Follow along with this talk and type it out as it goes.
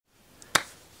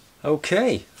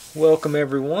Okay, welcome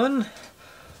everyone.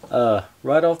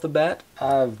 Right off the bat,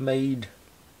 I've made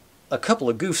a couple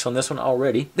of goofs on this one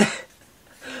already.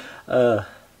 I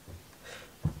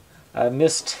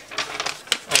missed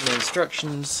on the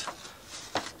instructions.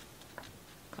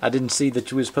 I didn't see that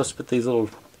you were supposed to put these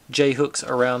little J-hooks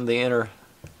around the inner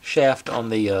shaft on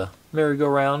the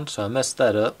merry-go-round, so I messed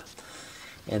that up.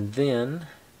 And then,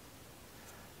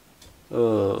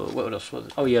 what else was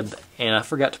it? Oh yeah, and I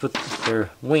forgot to put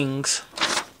their wings.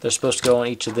 They're supposed to go on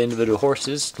each of the individual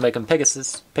horses to make them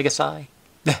Pegasi,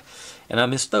 and I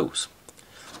missed those.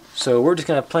 So we're just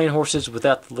going to have plain horses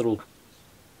without the little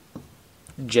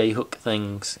J-hook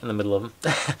things in the middle of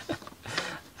them.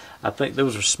 I think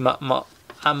those are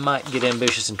I might get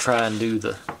ambitious and try and do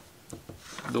the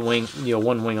wing,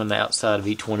 one wing on the outside of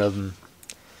each one of them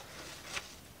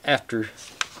after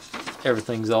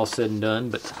everything's all said and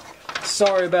done. But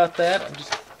sorry about that.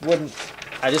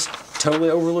 I just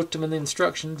totally overlooked them in the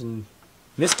instructions and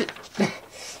missed it.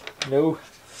 No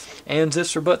ands,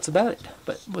 ifs, or buts about it.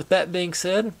 But with that being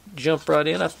said, jump right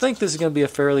in. I think this is going to be a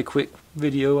fairly quick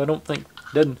video. I don't think,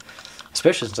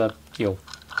 especially since I,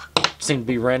 seem to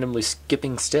be randomly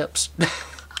skipping steps.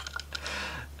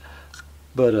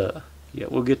 But yeah,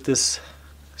 we'll get this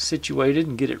situated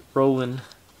and get it rolling.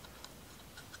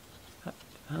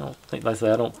 I don't think, like I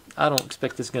said, I don't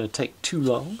expect this is going to take too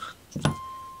long.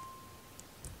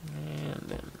 And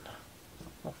then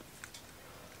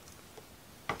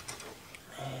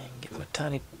get my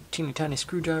teeny tiny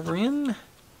screwdriver in.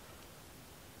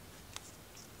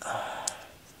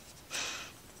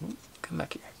 Come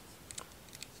back here.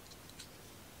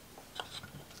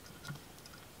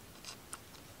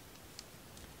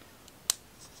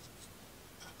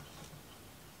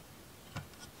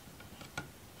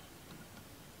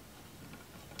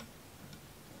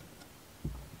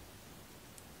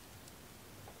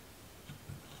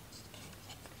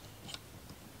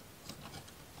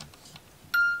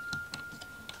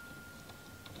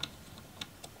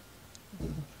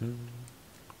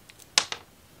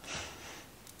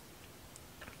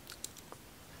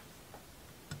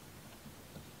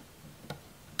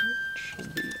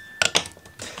 Should be. It's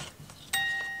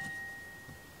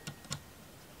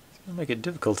gonna make it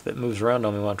difficult if it moves around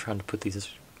on me while I'm trying to put these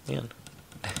in.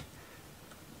 Okay.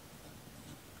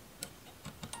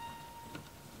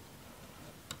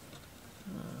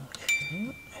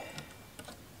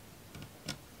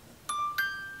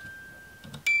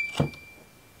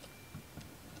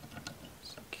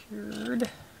 Secured.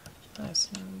 Nice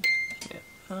and yeah.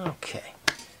 Okay.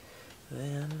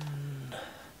 Then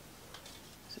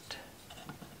is it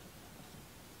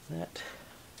that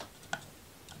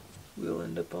will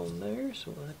end up on there,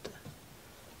 so we'll have to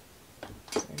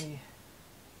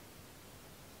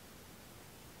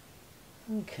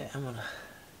okay, I'm gonna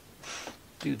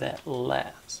do that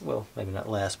last. Well, maybe not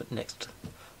last, but next.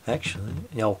 Actually,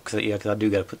 cause I do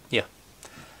gotta put,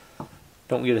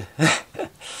 don't get it.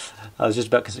 I was just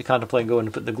about contemplating going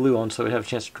to put the glue on so we'd have a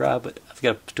chance to dry, but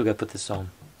still gotta put this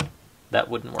on. That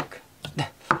wouldn't work.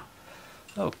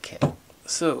 Okay,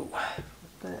 so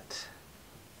that.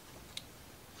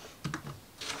 I'm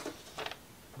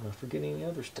not forgetting any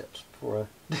other steps before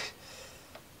I.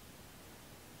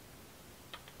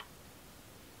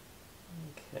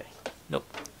 Okay. Nope.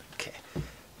 Okay.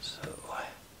 So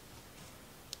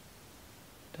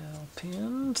dowel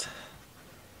pins.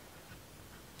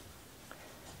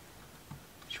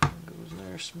 Which one goes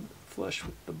there? Flush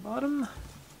with the bottom.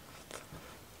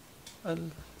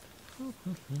 And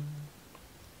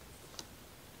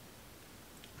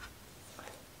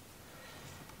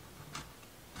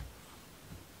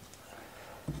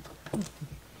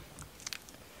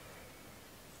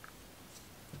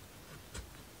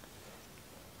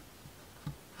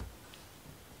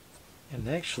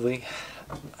actually,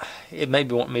 it may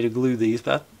be wanting me to glue these,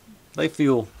 but they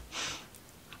feel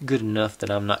good enough that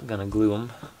I'm not going to glue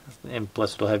them. And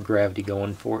plus, it'll have gravity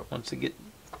going for it once I get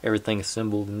everything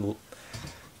assembled and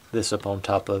this up on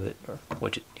top of it, or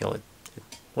which one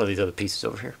of these other pieces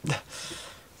over here.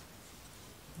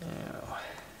 Now,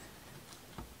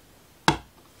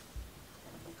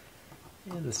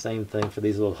 and the same thing for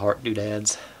these little heart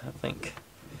doodads. I think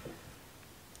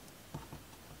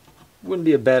wouldn't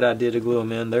be a bad idea to glue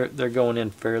them in. They're going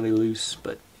in fairly loose,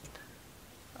 but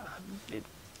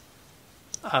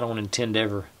I don't intend to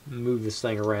ever move this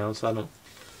thing around, so I don't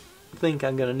think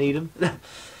I'm gonna need them.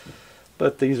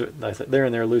 But these are, like I said, they're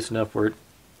in there loose enough where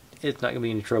it's not gonna be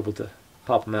any trouble to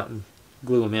pop them out and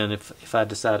glue them in if I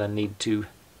decide I need to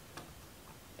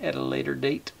at a later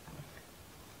date.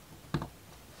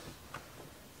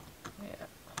 Yeah.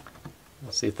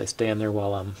 Let's see if they stay in there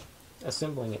while I'm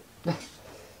assembling it.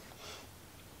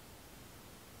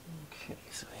 Okay,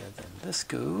 so yeah, then this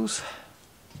goes.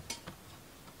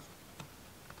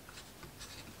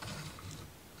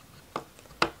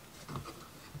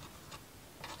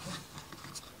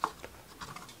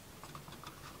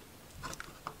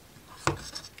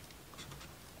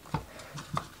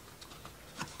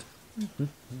 I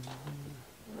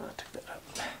took that out.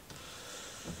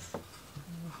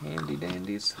 Handy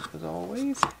dandies, as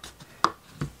always.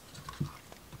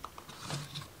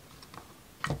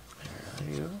 There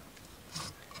you go.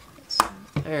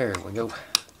 There we go.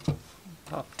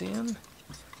 Popped in.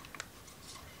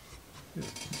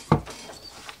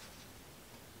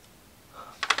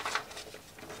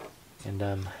 And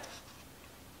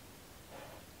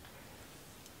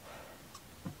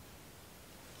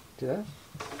did I?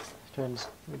 Trying to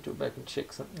go back and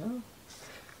check something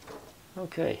out.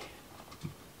 Okay.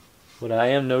 What I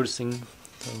am noticing,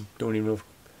 I don't even know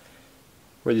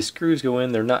where these screws go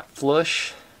in, they're not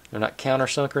flush, they're not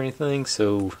countersunk or anything,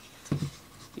 so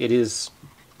it is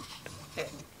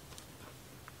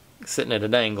sitting at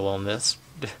an angle on this.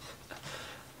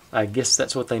 I guess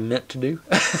that's what they meant to do.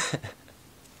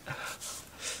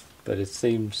 But it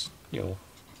seems, you know,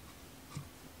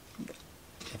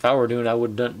 if I were doing it, I would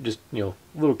have done just, you know,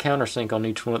 a little countersink on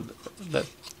each one of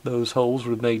those holes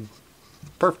would have made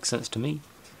perfect sense to me.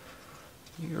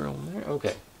 You're on there?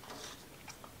 Okay.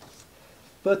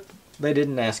 But they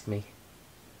didn't ask me.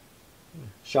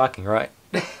 Shocking, right?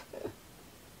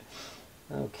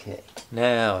 Okay.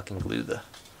 Now I can glue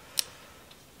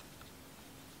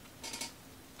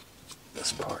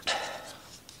this part.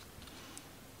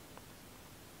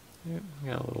 Yep,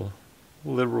 got a little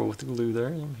liberal with the glue there.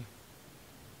 Let me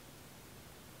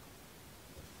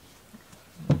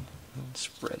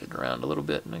spread it around a little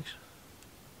bit. Make sure.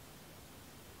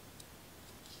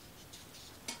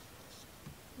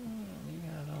 You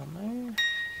got it on there.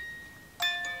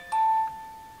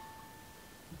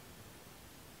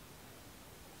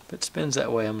 If it spins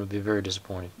that way, I'm going to be very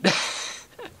disappointed.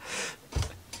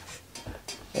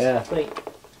 Yeah, I think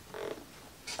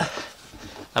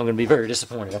I'm going to be very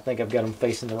disappointed. I think I've got them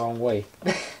facing the wrong way.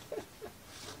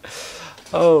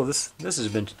 Oh, this has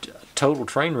been a total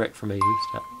train wreck for me.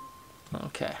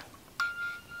 Okay.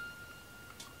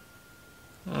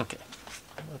 Okay.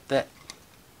 Let that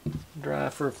dry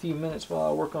for a few minutes while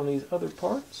I work on these other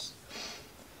parts.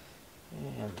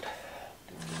 And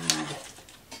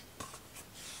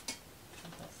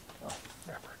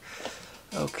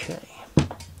okay.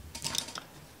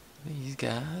 These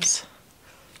guys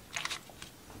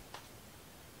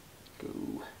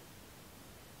go.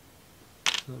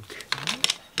 Okay.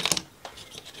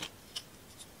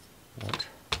 What?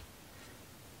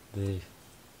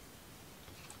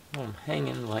 I'm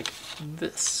hanging like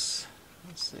this.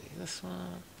 Let's see, this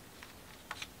one.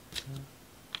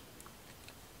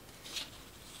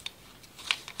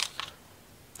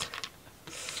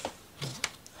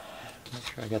 Make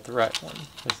sure I got the right one.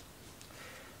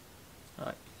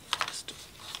 Alright,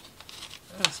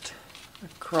 just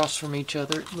across from each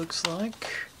other, it looks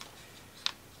like.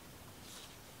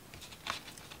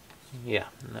 Yeah,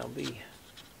 and that'll be.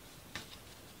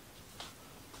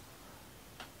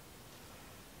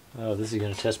 Oh, this is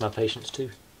going to test my patience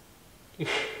too.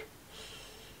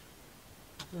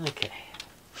 Okay.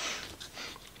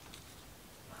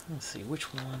 Let's see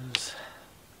which ones.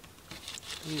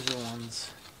 These are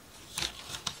ones.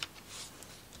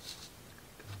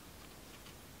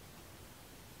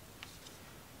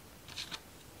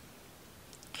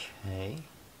 Okay.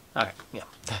 Alright, yeah.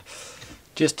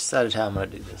 Just decided how I'm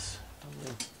going to do this. I'm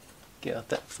going to get out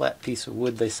that flat piece of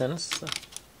wood they sent us.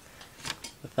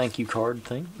 The thank you card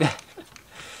thing.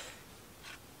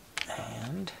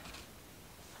 And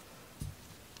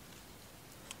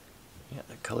yeah,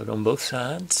 they're colored on both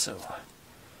sides, so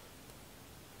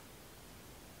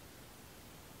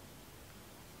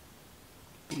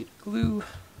bead of glue,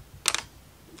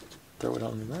 throw it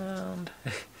on the ground.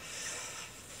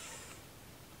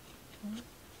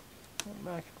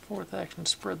 Back and forth action,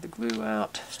 spread the glue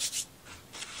out.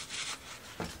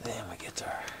 Then we get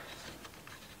our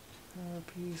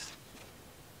piece,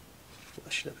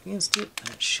 flush it up against it, and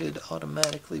it should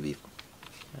automatically be.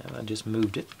 I just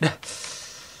moved it.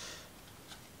 Looks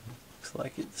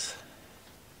like it's.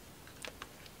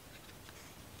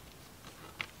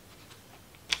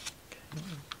 Okay.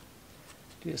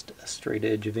 Just a straight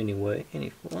edge of any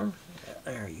form. Yeah,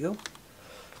 there you go.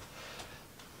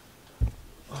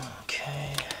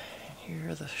 Okay,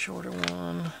 here the shorter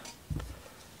one.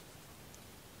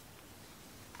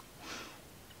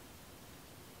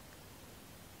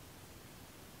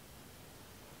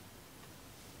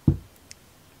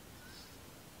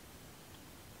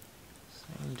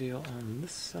 Same deal on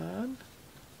this side.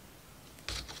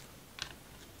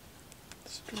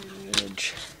 Straight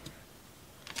edge.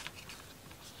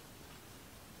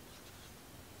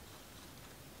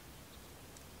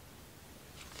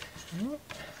 Okay.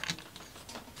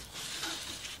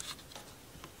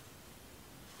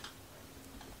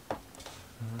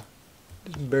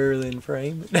 Just barely in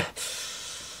frame.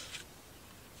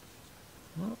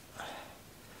 Well,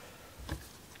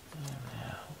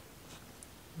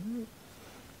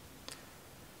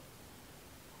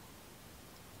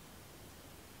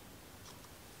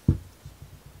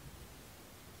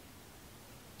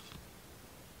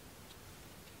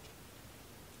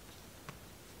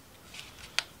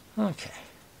 okay.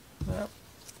 Well.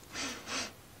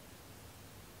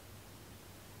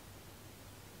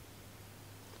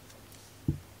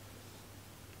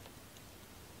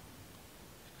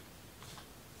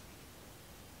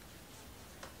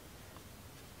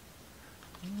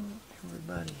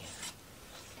 Everybody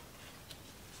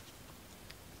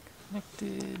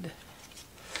connected.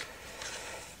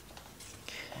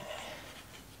 Okay.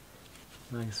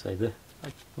 Like I say,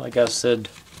 like I said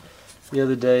the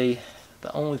other day,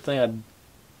 the only thing I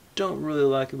don't really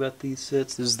like about these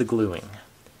sets is the gluing.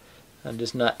 I'm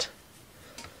just not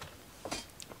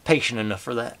patient enough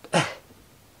for that.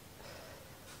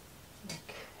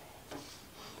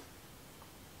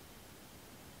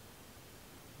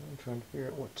 Trying to figure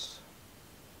out what's...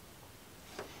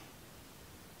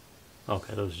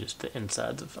 Okay, those are just the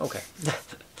insides of... Okay.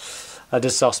 I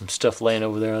just saw some stuff laying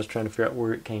over there. I was trying to figure out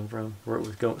where it came from, where it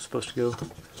was supposed to go.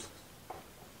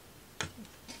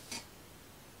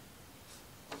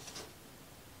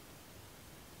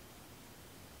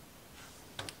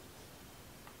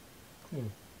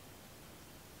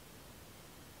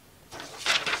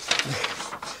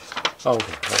 Oh,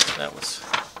 okay, that was...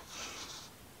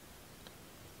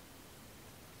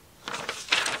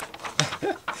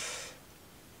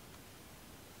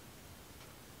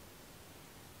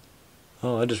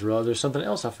 Oh, I just realized there's something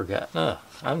else I forgot.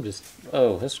 I'm just...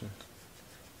 Oh, this one.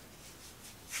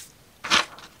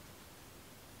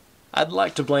 I'd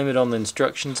like to blame it on the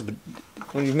instructions, but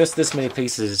when you miss this many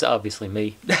pieces, it's obviously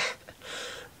me.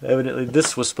 Evidently,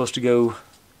 this was supposed to go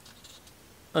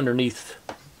underneath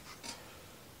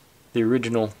the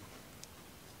original.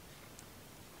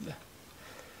 Yeah,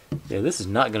 this is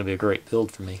not going to be a great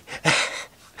build for me.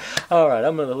 Alright,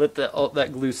 I'm going to let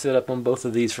that glue sit up on both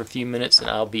of these for a few minutes, and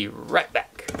I'll be right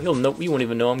back. You won't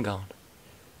even know I'm gone.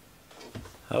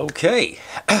 Okay,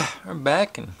 I'm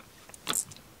back, and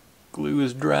glue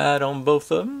is dried on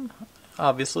both of them.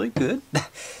 Obviously, good.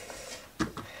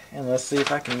 And let's see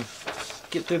if I can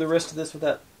get through the rest of this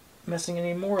without messing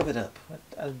any more of it up.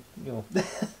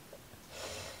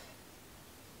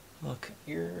 Look,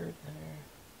 you're there.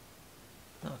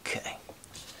 Okay.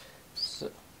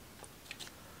 So,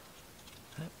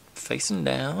 facing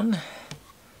down.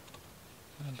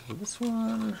 I'll do this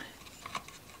one.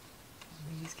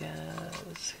 These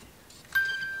guys.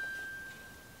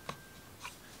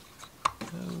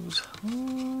 Those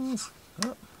ones.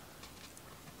 Oh.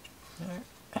 There.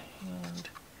 And.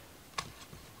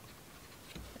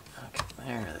 Okay,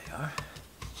 there they are.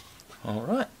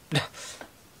 Alright.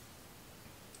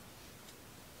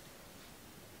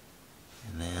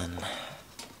 And then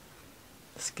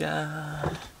this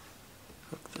guy,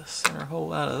 hook the center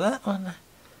hole out of that one.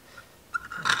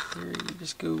 And you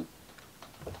just go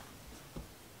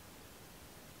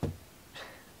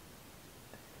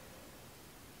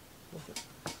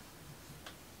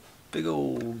big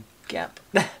old gap.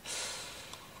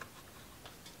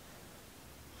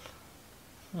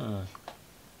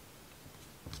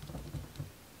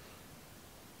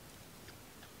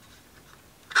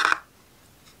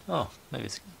 Oh, maybe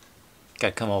it's got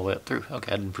to come all the way up through.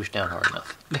 Okay, I didn't push down hard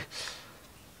enough.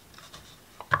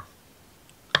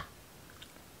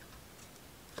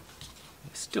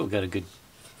 Still got a good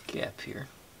gap here.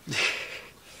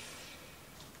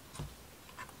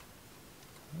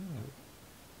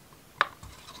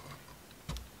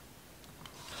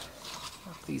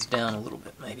 Knock these down a little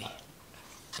bit, maybe.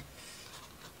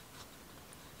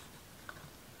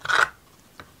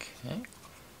 Okay.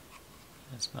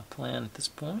 That's my plan at this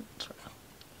point.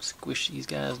 Squish these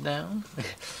guys down.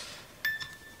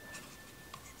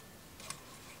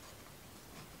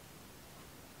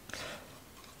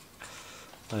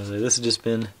 This has just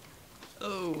been,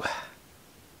 oh,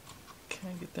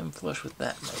 can I get them flush with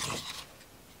that maybe?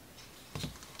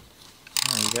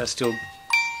 Oh, you guys still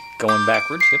going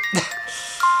backwards, yep.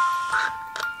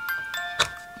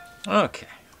 Okay,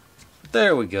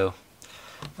 there we go.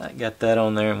 I got that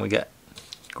on there, and we got,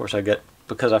 of course I got,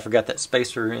 because I forgot that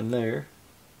spacer in there,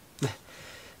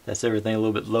 That's everything a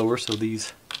little bit lower, so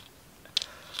these...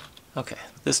 Okay,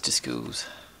 this just goes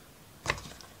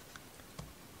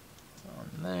on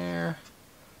there.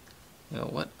 You know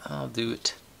what? I'll do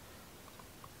it.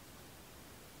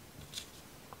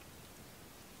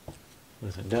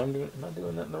 Listen, am I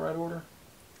doing that in the right order?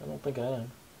 I don't think I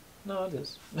am. No, it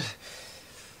is. I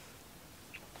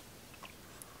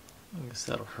guess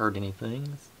that'll hurt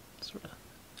anything. Sort of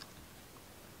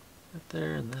that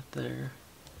there and that there.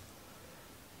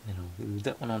 And I'll glue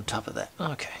that one on top of that.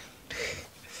 Okay.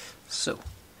 So,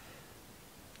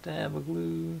 dab of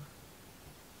glue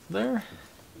there.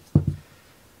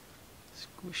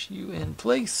 Squish you in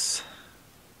place.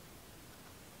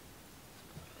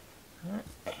 Alright,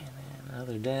 and then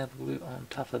another dab of glue on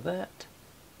top of that.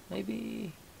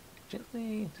 Maybe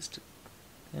gently, just a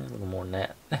little more than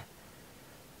that.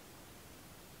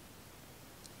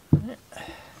 Alright.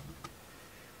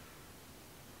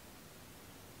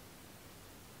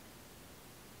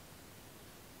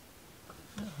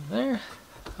 There.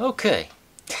 Okay.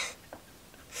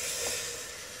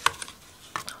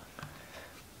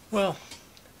 Well,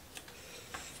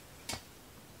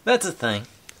 that's a thing.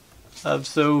 So I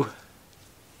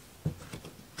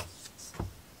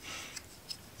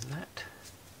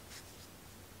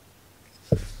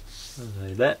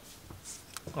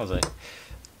was like,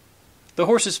 the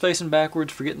horse is facing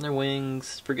backwards, forgetting their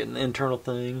wings, forgetting the internal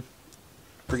thing,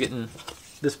 forgetting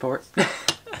this part.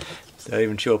 Did I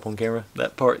even show up on camera?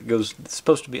 That part goes, it's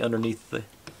supposed to be underneath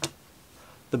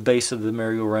the base of the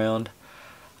merry-go-round.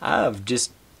 I've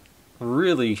just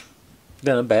really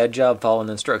done a bad job following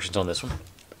the instructions on this one.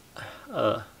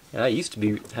 I used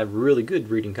to have really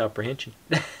good reading comprehension.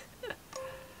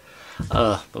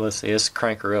 But let's see, let's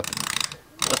crank her up and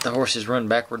let the horses run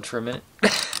backwards for a minute.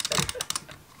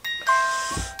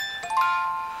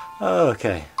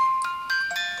 Okay.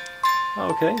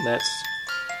 Okay, that's...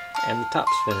 and the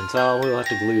top's spinning, so we'll have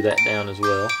to glue that down as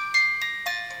well.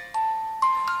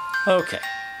 Okay.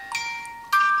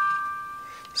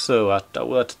 So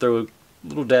we'll have to throw a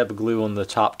little dab of glue on the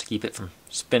top to keep it from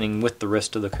spinning with the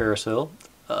rest of the carousel.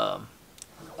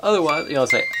 Otherwise, you know,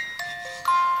 say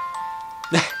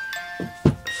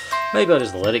maybe I'll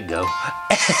just let it go.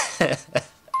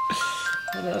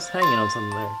 It's hanging on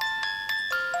something there.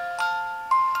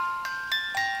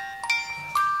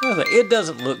 It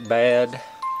doesn't look bad.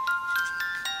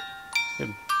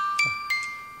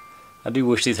 I do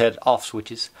wish these had off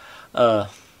switches. I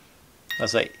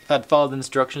say if I'd followed the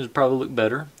instructions, it'd probably look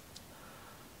better.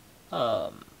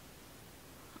 And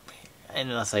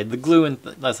I say the glue, and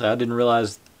I didn't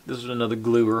realize this was another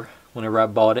gluer whenever I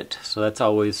bought it, so that's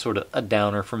always sort of a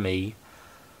downer for me.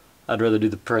 I'd rather do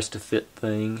the press to fit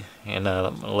thing, and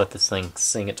I'm gonna let this thing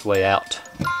sing its way out.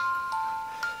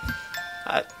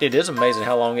 It is amazing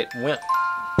how long it went,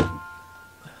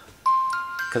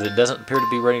 because it doesn't appear to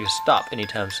be ready to stop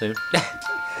anytime soon.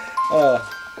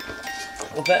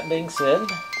 With that being said,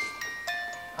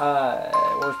 I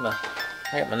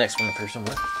got my next one up here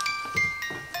somewhere.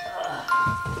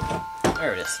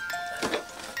 There it is.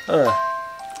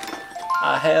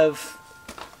 I have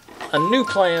a new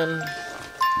plan.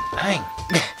 Hang.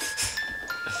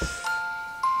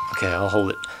 Okay, I'll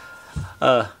hold it.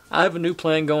 I have a new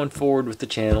plan going forward with the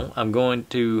channel. I'm going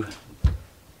to...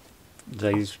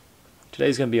 Today's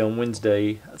going to be on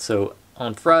Wednesday, so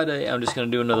on Friday I'm just going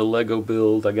to do another Lego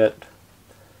build. I got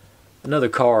another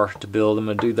car to build. I'm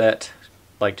going to do that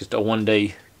like just a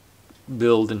one-day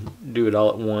build and do it all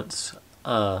at once.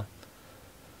 And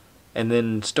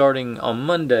then starting on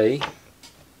Monday,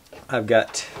 I'm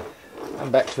back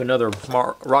to another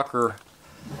rocker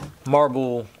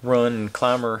marble run and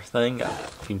climber thing.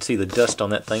 If you can see the dust on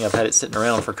that thing, I've had it sitting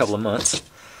around for a couple of months.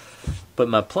 But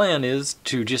my plan is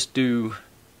to just do...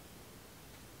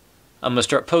 I'm going to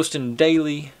start posting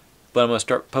daily, but I'm going to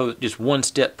start just one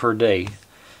step per day.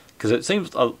 Because it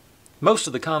seems most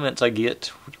of the comments I get,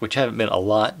 which haven't been a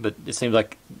lot, but it seems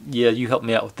like, yeah, you helped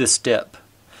me out with this step.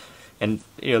 And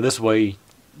you know, this way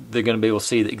they're going to be able to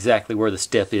see exactly where the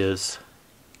step is,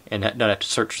 and not have to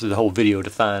search through the whole video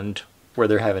to find where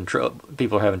they're having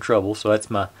people are having trouble. So that's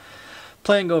my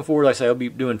plan going forward. Like I say, I'll be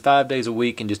doing 5 days a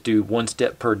week and just do one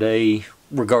step per day,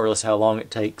 regardless how long it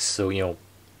takes. So you know,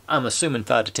 I'm assuming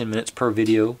 5 to 10 minutes per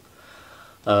video.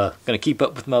 Going to keep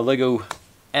up with my Lego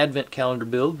Advent calendar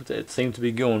build. It seems to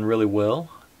be going really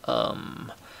well.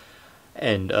 I'm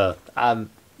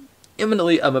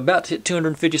about to hit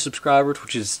 250 subscribers,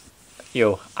 which is, you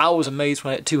know, I was amazed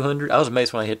when I hit 200. I was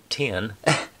amazed when I hit 10.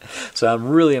 So I'm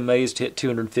really amazed to hit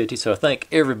 250. So I thank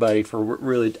everybody for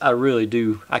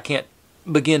I can't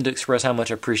begin to express how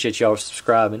much I appreciate y'all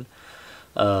subscribing.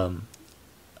 I'm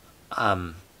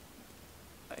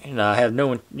I have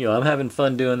no, I'm having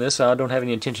fun doing this, so I don't have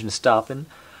any intention of stopping.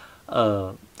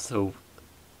 So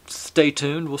stay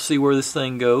tuned. We'll see where this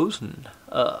thing goes. And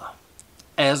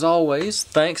as always,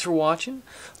 thanks for watching.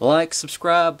 Like,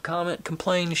 subscribe, comment,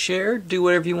 complain, share. Do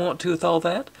whatever you want to with all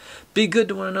that. Be good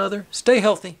to one another. Stay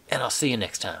healthy, and I'll see you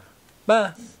next time.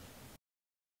 Bye.